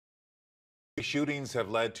Shootings have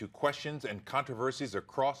led to questions and controversies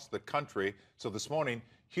across the country. So this morning,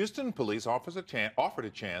 Houston police offered a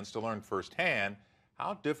chance to learn firsthand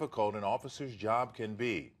how difficult an officer's job can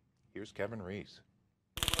be. Here's Kevin Reese.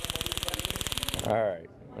 All right,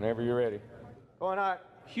 whenever you're ready. Going on.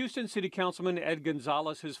 Houston City Councilman Ed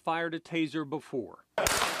Gonzalez has fired a taser before.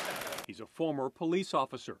 He's a former police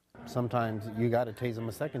officer. Sometimes you got to tase them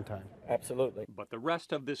a second time. Absolutely. But the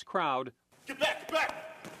rest of this crowd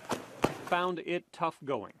found it tough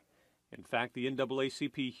going. In fact, the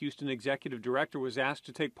NAACP Houston executive director was asked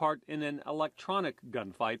to take part in an electronic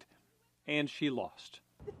gunfight, and she lost.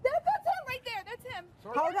 That's him right there. That's him.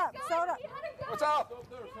 Hold up. Hold up. What's up?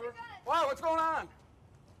 Wow, what's going on?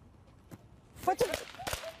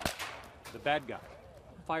 The bad guy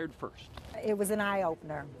fired first. It was an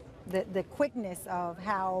eye-opener. The quickness of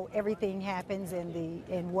how everything happens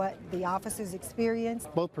and what the officers experience.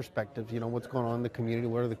 Both perspectives, what's going on in the community,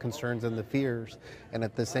 what are the concerns and the fears, and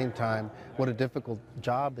at the same time, what a difficult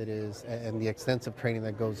job it is and the extensive training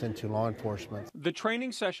that goes into law enforcement. The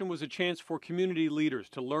training session was a chance for community leaders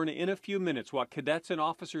to learn in a few minutes what cadets and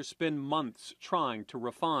officers spend months trying to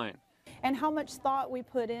refine. And how much thought we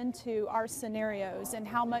put into our scenarios and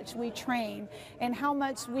how much we train and how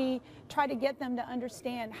much we try to get them to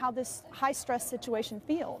understand how this high-stress situation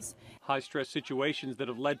feels. High-stress situations that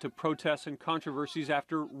have led to protests and controversies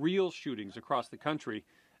after real shootings across the country.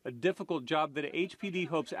 A difficult job that HPD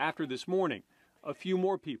hopes after this morning, a few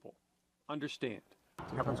more people understand.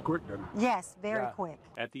 It happens quick, doesn't it? Yes, very quick.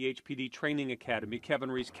 At the HPD Training Academy,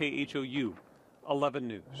 Kevin Reese, KHOU 11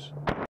 News.